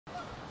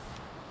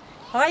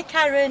Hi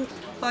Karen.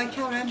 Hi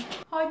Karen.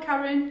 Hi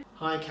Karen.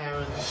 Hi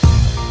Karen.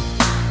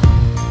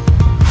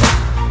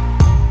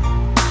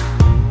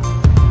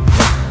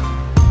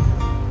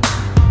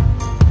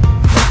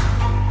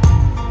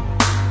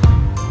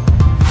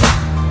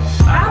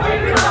 Happy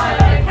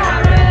retirement,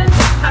 Karen.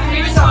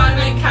 Happy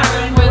retirement,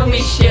 Karen. We'll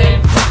miss you.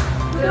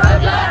 Good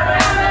luck,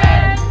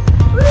 Karen.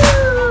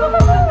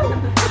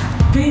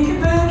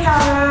 Peekaboo,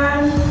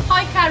 Karen.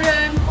 Hi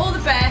Karen. All the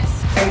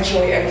best.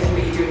 Enjoy everything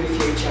that you do in the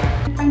future.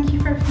 Thank you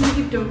for everything that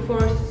you've done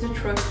for us as a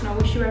trust, and I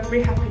wish you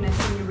every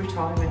happiness in your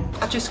retirement.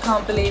 I just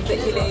can't believe that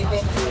you're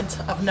leaving.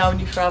 I've known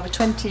you for over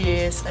 20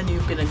 years and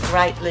you've been a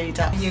great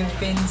leader. You've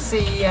been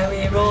CEO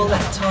here all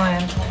that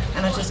time,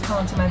 and I just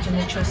can't imagine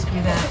the trust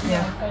without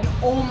you.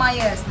 All my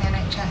years in the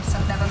NHS,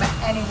 I've never met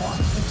anyone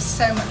with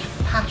so much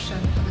passion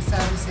for the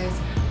services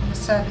and the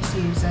service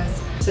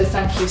users. So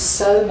thank you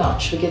so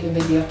much for giving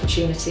me the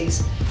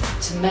opportunities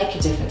to make a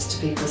difference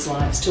to people's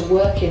lives, to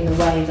work in the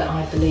way that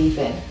I believe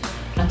in,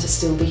 and to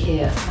still be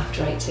here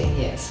after 18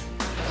 years.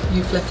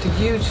 You've left a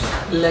huge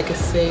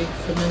legacy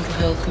for mental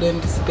health,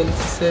 learning disability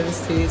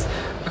services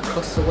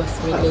across the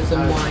West Midlands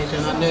and wide,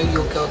 and I know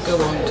you'll go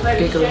on to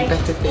bigger and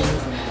better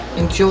things.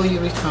 Enjoy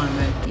your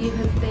retirement. You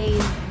have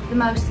been the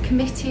most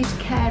committed,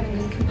 caring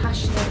and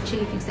compassionate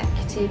Chief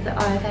Executive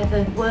that I've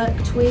ever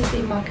worked with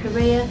in my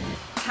career.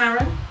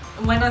 Karen,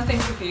 and when I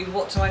think of you,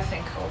 what do I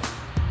think of?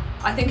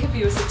 I think of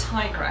you as a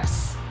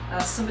tigress,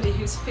 somebody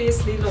who's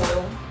fiercely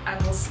loyal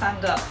and will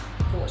stand up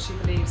for what she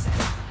believes in,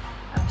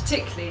 and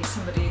particularly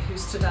somebody who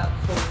stood up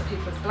for the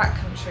people of the Black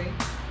Country,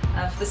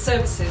 for the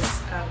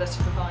services that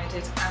are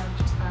provided,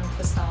 and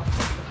for staff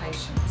and for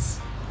patients.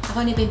 I've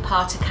only been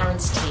part of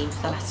Karen's team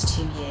for the last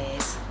 2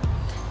 years,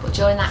 but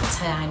during that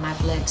time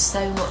I've learned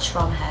so much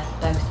from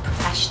her, both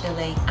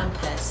professionally and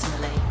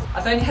personally.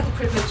 I've only had the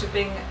privilege of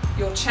being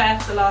your chair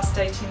for the last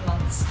 18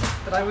 months,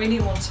 but I really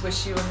want to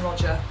wish you and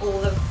Roger all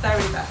the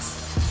very best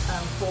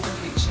for the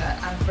future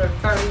and for a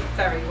very,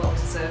 very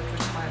well-deserved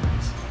retirement.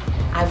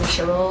 I wish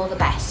her all the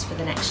best for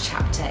the next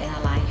chapter in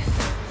her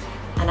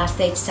life. And as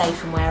they'd say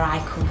from where I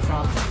come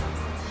from,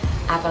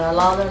 I've had a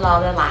lot of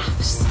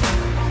laughs.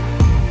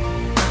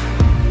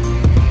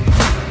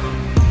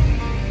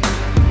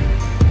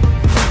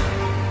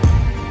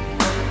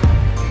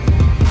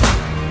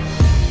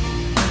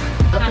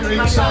 Happy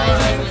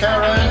retirement,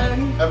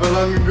 Karen. Have a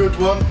long and good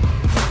one.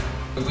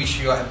 We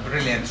wish you a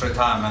brilliant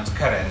retirement,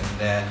 Karen,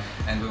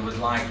 and we would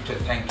like to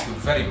thank you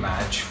very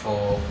much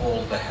for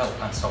all the help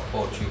and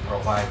support you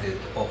provided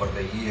over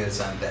the years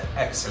and the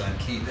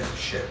excellent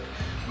leadership.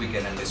 We're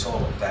going to miss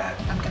all of that.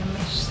 I'm going to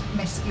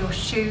miss your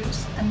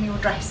shoes and your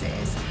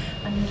dresses,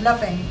 and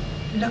loving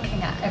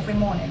looking at every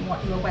morning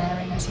what you were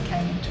wearing as you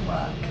came into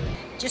work.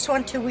 Just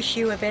want to wish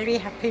you a very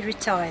happy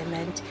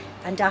retirement,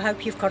 and I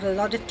hope you've got a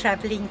lot of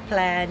travelling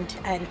planned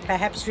and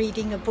perhaps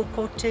reading a book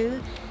or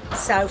two.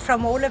 So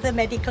from all of the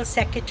medical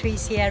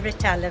secretaries here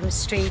at Allam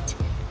Street,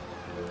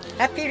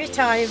 happy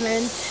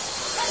retirement.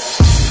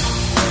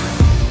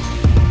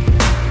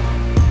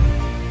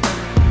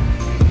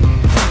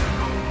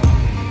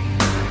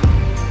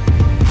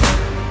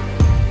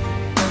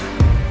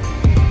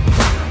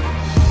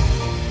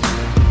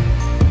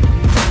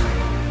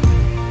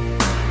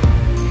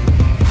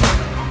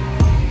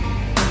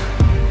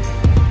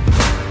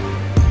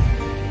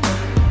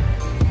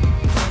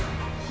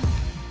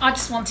 I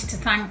just wanted to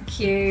thank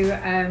you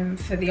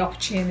for the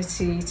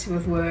opportunity to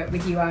have worked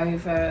with you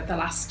over the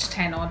last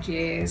 10 odd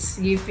years.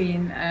 You've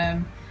been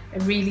a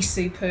really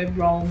superb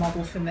role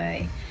model for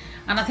me,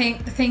 and I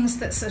think the things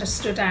that sort of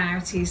stood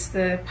out is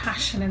the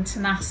passion and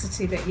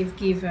tenacity that you've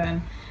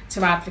given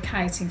to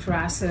advocating for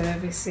our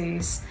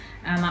services,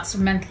 and that's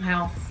for mental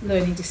health,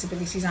 learning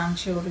disabilities and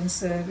children's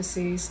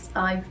services.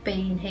 I've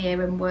been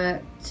here and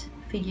worked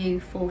for you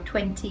for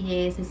 20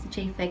 years as the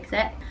Chief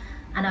Exec,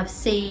 and I've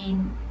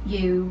seen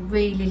you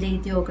really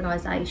lead the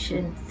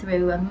organisation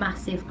through a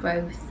massive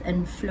growth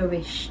and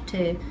flourish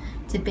to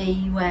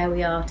be where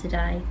we are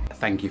today.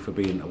 Thank you for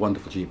being a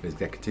wonderful Chief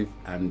Executive,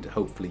 and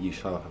hopefully you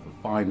shall have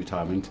a fine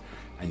retirement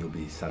and you'll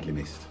be sadly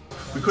missed.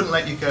 We couldn't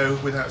let you go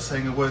without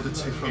saying a word or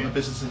two from the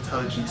business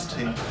intelligence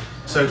team.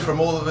 So from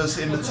all of us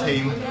in the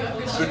team,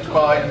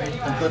 goodbye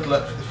and good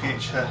luck for the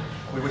future.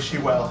 We wish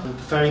you well.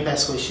 Very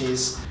best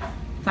wishes.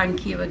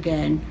 Thank you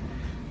again,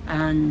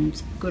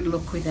 and good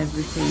luck with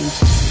everything.